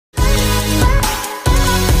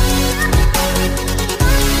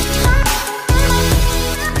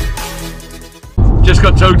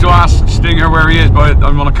got told to ask Stinger where he is, but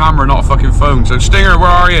I'm on a camera, not a fucking phone. So Stinger, where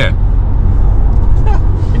are you?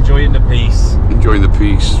 Enjoying the peace. Enjoying the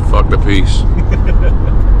peace. Fuck the peace.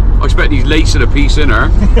 I expect he's late to the piece in her.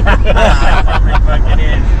 Fucking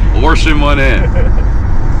in. Horsing one in. Here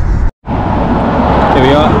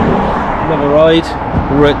we are, another ride.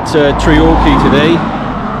 We're at Treorchy today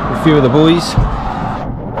with a few of the boys.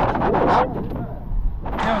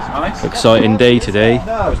 That was nice. Exciting day today.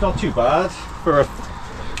 No, it's not too bad for a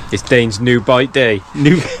It's Dane's new bike day.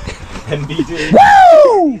 New NBD.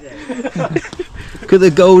 Woo! Look at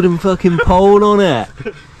the golden fucking pole on it.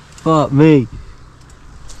 Fuck me.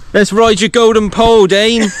 Let's ride your golden pole,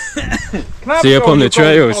 Dane. See you up on the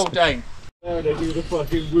trails. They do the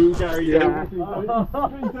fucking woo Gary down.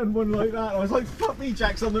 I've done one like that. I was like, fuck me,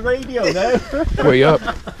 Jack's on the radio now. Way up.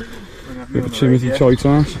 Look at Timothy tight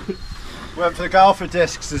ass. Went for the Galfa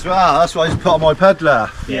discs as well, that's why I just put on my pedler.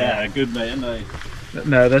 Yeah, good mate, isn't they?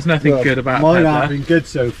 No, there's nothing good about mine that. haven't been good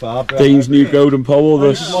so far. But Dane's new golden pole,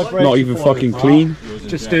 that's not even fucking clean.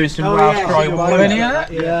 Just doing some Welsh dry wool in here.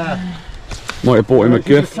 Yeah. Might have bought him a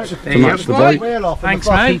gift to match the bike. Thanks,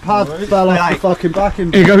 mate. Pad fell off the fucking back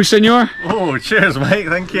end. Here you go, senor. Oh, cheers mate,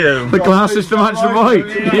 thank you. The glasses to match the bike.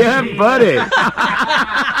 Yeah, buddy.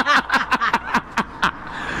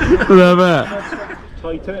 Love it.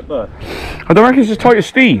 Tight in it, bud. I don't reckon it's as tight as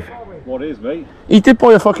Steve. What is, mate? He did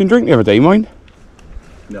buy a fucking drink the other day, mind?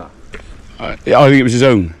 No. I think it was his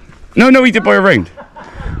own. No, he did buy a ring.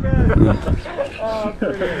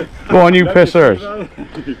 Go on, you pissers.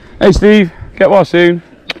 Hey, Steve, get well soon.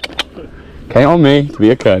 Count on me to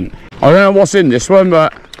be a cunt. I don't know what's in this one,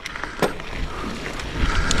 but...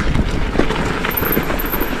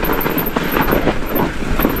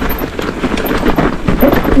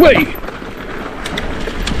 Wait!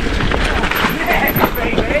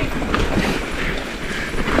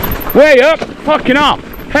 Way up, fucking up,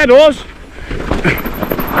 pedals.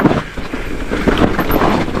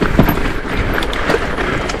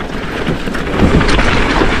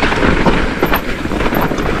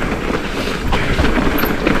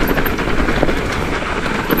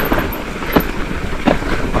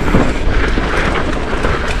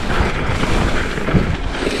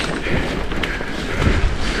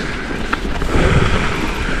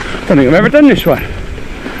 I don't think I've ever done this one.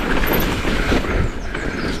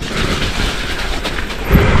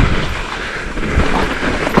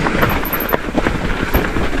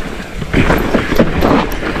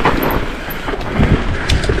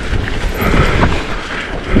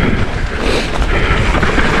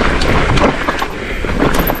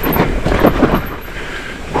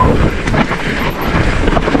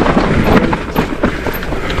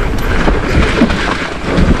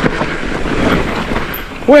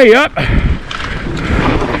 Way up.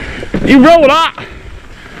 You roll that.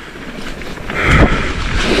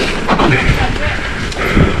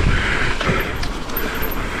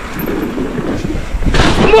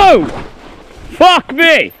 Whoa! Fuck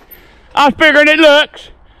me! That's bigger than it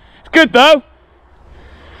looks. It's good though.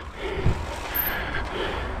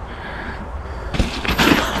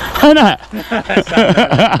 Isn't it?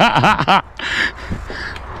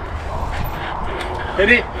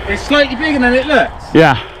 It's slightly bigger than it looks.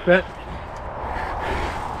 Yeah. But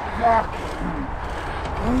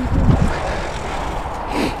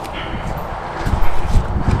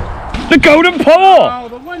the golden pole! oh,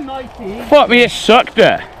 the 190. Fuck me, it sucked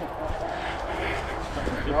it.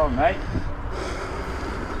 Go on, mate.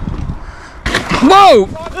 Whoa!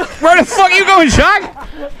 Where the fuck are you going, Shag?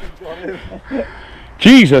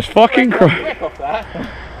 Jesus fucking Christ.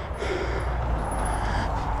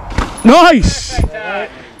 Nice!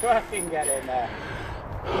 Fucking get in there.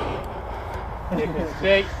 You can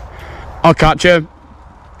see. I'll catch him.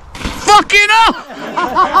 Fucking up!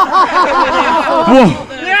 Whoa!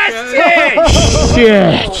 Yes,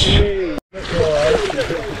 Shit!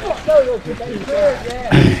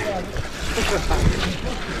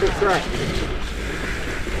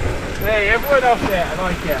 Hey, everyone else there, I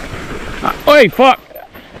like it. Oi, fuck!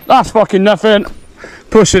 That's fucking nothing.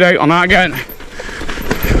 Push it out on that again.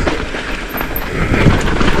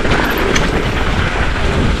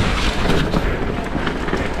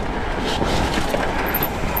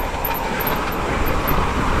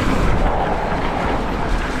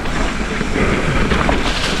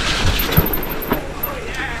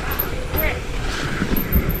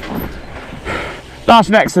 That's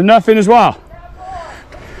next to nothing as well.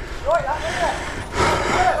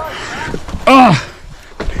 Oh.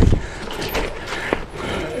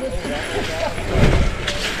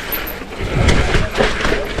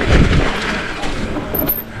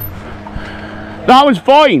 That was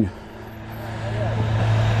fine.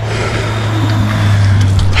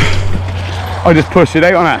 I just pushed it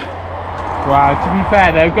out on it. Well, to be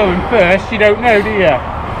fair though, going first, you don't know, do you?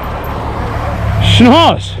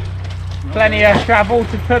 Schnoz! Plenty of travel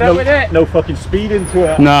to put up with it. No fucking speed into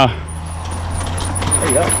it. No. There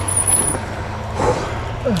you go.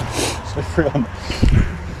 Slippery on.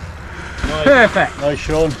 Nice. Perfect. Nice,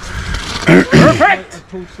 Sean. Perfect. I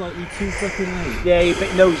pulled slightly too fucking late. Yeah, you're a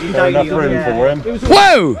bit nosy, Got don't enough you? room for him.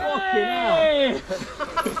 Whoa!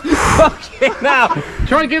 Fucking hell!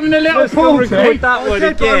 Try and give him a little pull, Record that one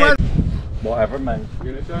again. Whatever, mate. I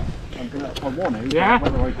want to, Yeah.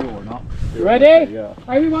 whether I do or not. Ready? Yeah.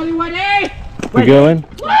 Everybody ready? We're going.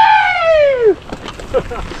 Woo!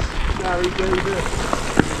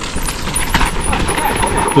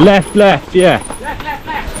 Left, left, yeah. Left, left,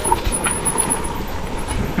 left.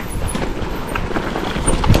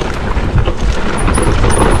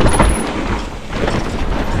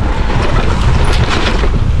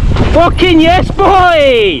 Fucking yes,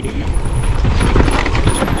 boy!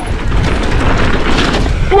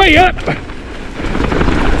 Way up!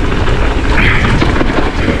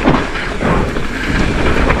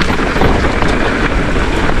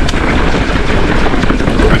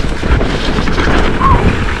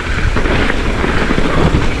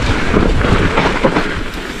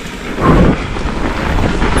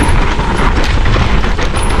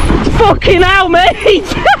 Fucking hell, mate!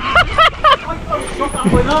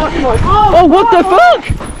 Oh, what the fuck?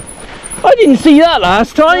 I didn't see that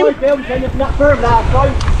last time. Not firm last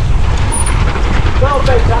time. Well,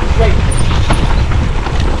 about that straight.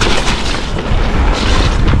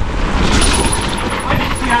 I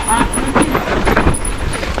didn't see that last time.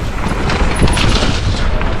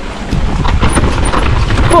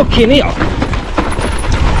 Fucking hell.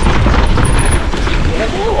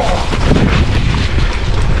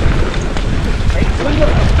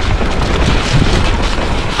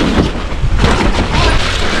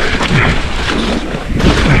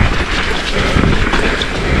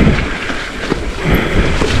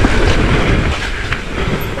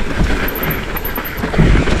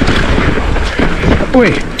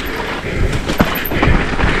 Wait.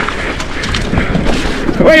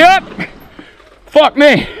 Way up! Fuck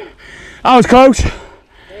me. That was close.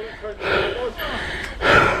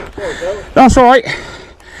 That's alright.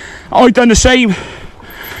 I've done the same.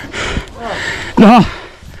 No.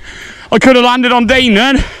 I could have landed on Dane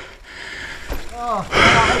then.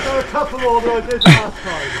 I got a couple more than I did last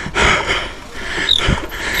time.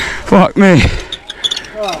 Fuck me.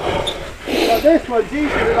 But this one's easier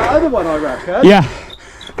than that other one, I reckon. Yeah.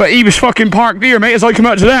 But he was fucking parked here, mate, as I come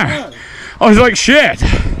out to there. I was like, shit.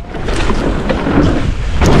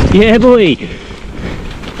 Yeah, boy.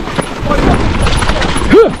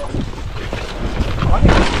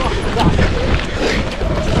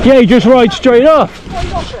 Yeah, you just ride straight off.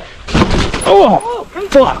 Oh,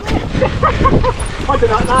 fuck. I did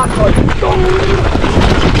that last time.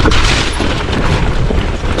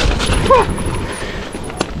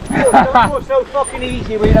 It's so fucking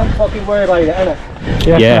easy we don't fucking worry about it, innit?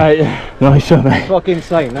 Yeah. Nice one, mate. Fucking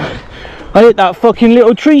insane, that. I hit that fucking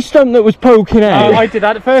little tree stump that was poking out. I did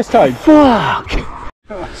that the first time. Fuck.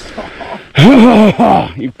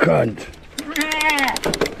 You cunt.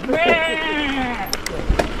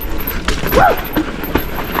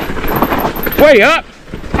 Way up!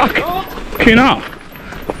 Fucking up!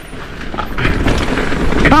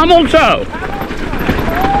 Camel toe!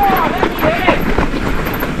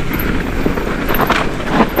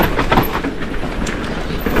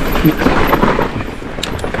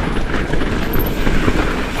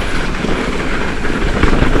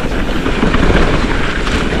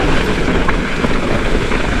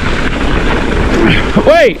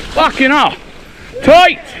 Wait! Fucking up!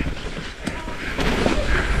 Tight!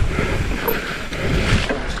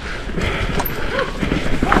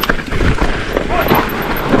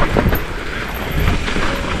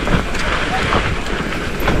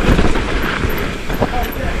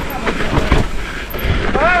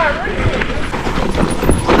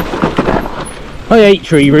 I hate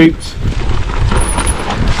tree roots.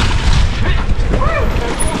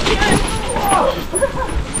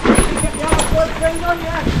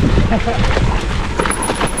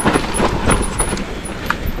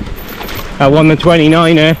 I won the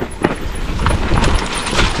 29er.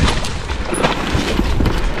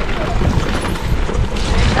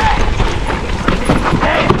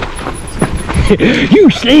 You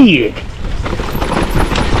slid!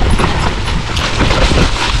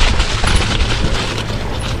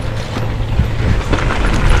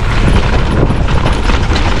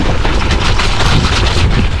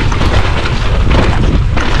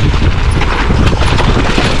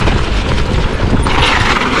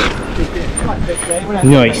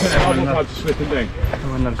 Nice. hard to slip him down.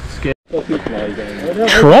 Oh, I'm scared.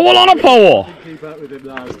 Trouble on a pole. Keep up with him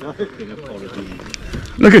last time.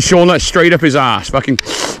 Apologies. Look at Sean, that's straight up his ass. Fucking.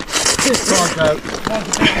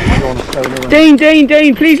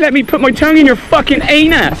 Dane, please let me put my tongue in your fucking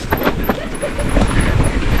anus.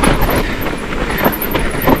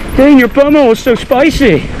 Dane, your bumhole is so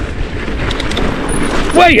spicy.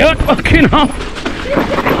 Wait up, fucking hell.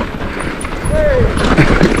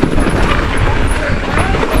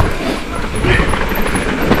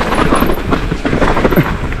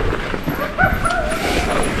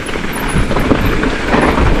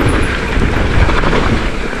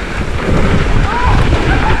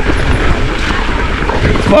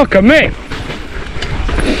 Fuck me.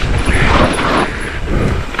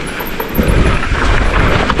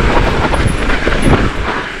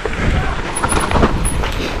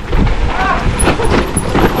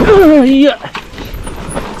 Yeah.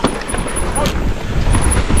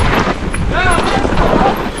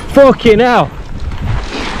 Fucking hell.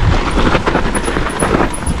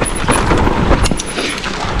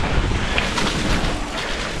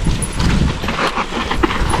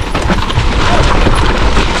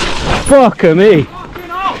 Fuck me.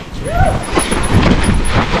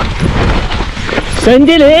 Send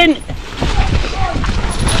it in.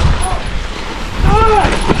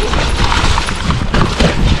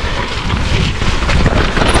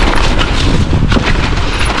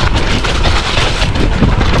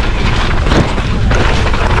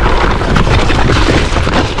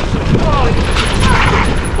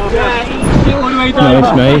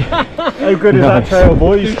 Nice, mate. How good is that trail,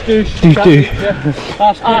 boys? Do.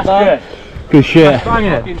 That's good. Good shit.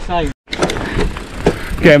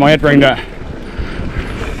 Get my head round that.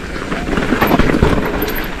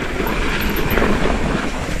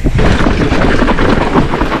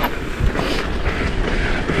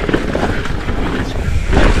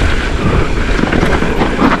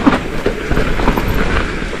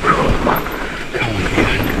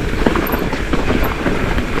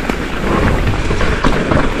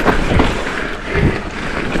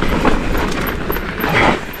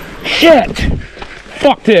 Shit!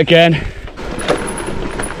 Fucked it again.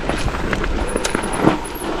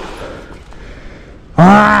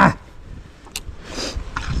 Ah!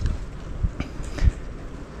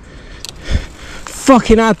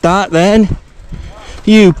 Fucking had that then.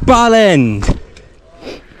 You ballend.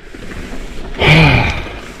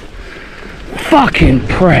 Fucking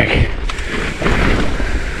prick.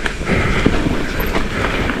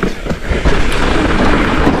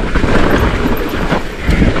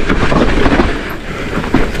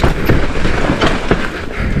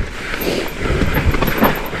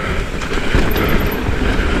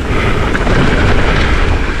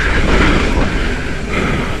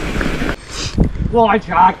 Right,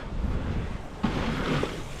 Jack.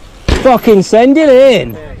 Fucking send it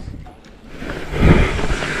in.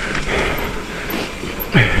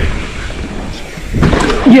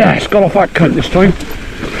 Yeah, it's got off that cunt this time.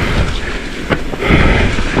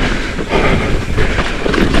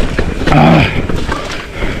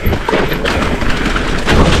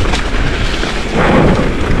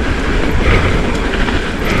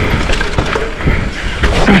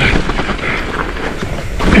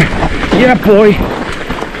 Yeah, boy.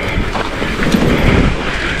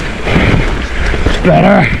 It's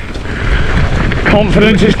better.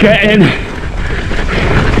 Confidence is getting.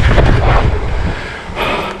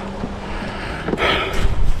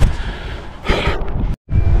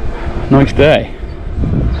 Nice day.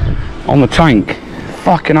 On the tank.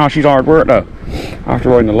 Fucking hell, she's hard work though. After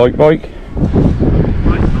riding the light bike.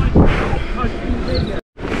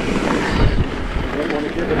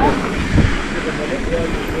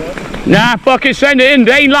 Nah, fucking send it in,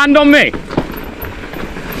 they ain't land on me.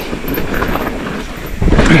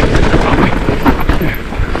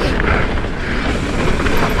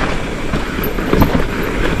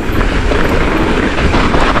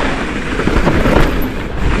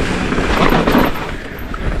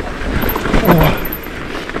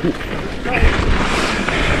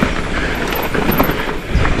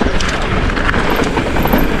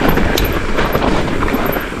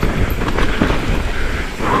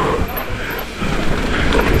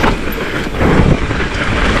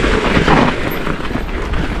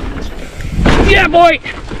 Yeah, boy,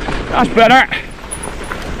 that's better.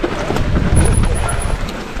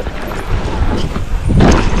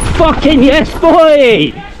 Fucking yes,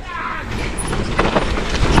 boy.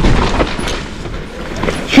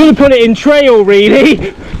 Should have put it in trail,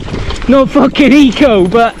 really. Not fucking eco,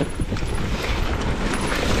 but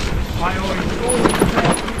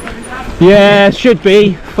yeah, should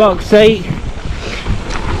be. Fuck's sake.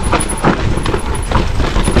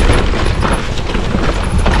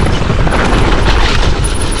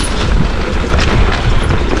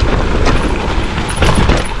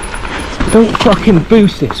 Don't fucking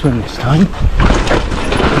boost this one this time.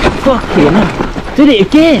 Fucking hell. Did it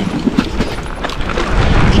again.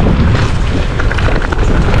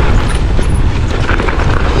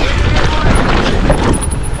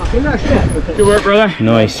 Good work, brother.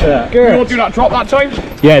 Nice. You want to do that drop that time?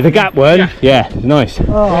 Yeah, the gap one. Yeah, nice.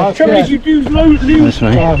 Trouble is you do lose Nice,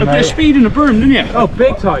 mate. a bit of speed in the berm, didn't you? Oh,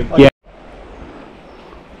 big time. Yeah.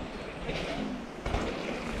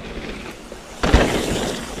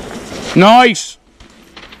 Nice.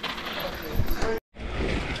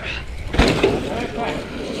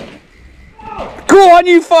 Go on,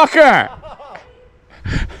 you fucker!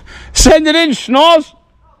 Send it in, schnoz.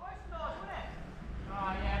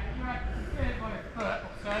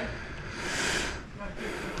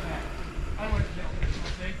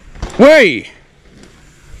 Wait!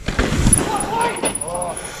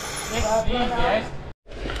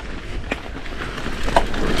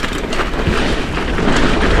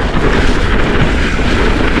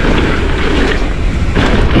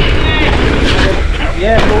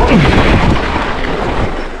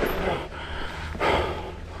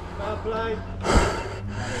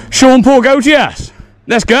 Sean Paul, go to yes.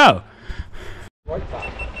 Let's go.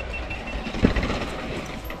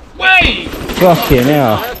 Wait! Fucking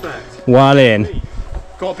hell. Well in.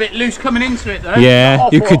 Got a bit loose coming into it though. Yeah,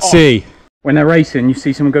 you could see. When they're racing, you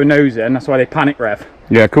see someone go nose in, that's why they panic rev.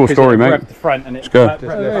 Yeah, cool story, mate. Rev the front and it's go. rev the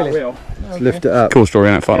back wheel. Lift it up. Cool story,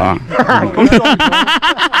 innit? Fuck that.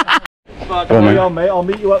 Come on, mate. I'll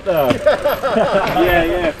meet you up there.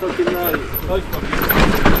 yeah, fucking right. Nice.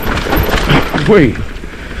 Wait.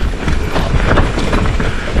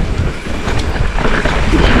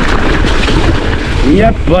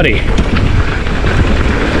 Yep, buddy.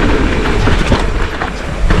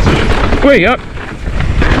 Wait up.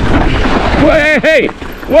 Wait, hey!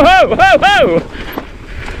 Whoa, whoa, whoa!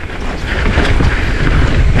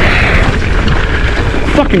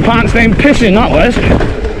 Fucking pants ain't pissing, that was.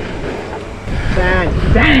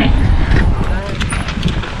 Dang.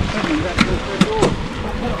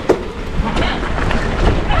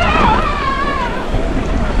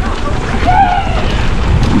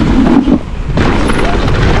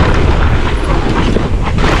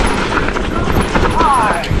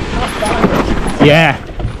 Yeah.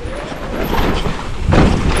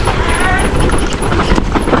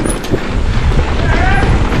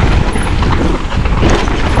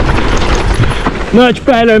 Much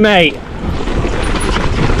better, mate.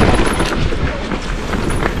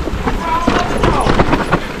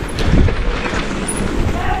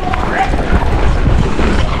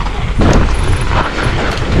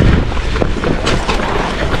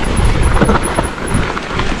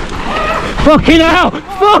 Fucking hell!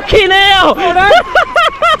 Fucking hell! Oh, no.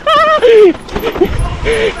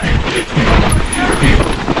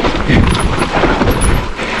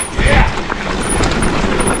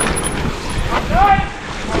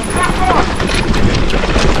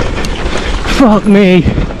 Fuck me.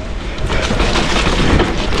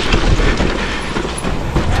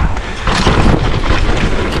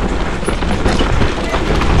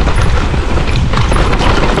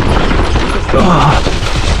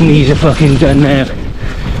 Oh, knees are fucking done now.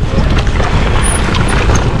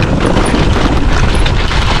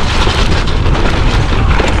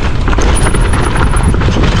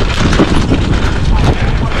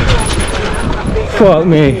 Fuck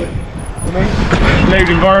me. Loud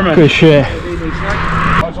environment. Good shit.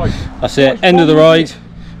 That's it. End of the ride.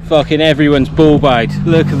 Fucking everyone's ball bagged.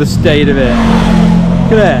 Look at the state of it.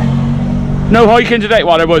 Look at that. No hiking today.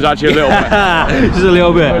 Well, there was actually a little bit. Just a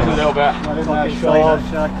little bit. Just a little bit.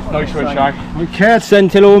 Nice one, Shag. We cared.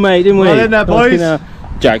 Sent it all, mate, didn't we? Well in there, boys.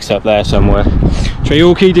 Jack's up there somewhere.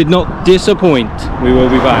 Treorchy did not disappoint. We will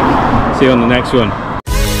be back. See you on the next one.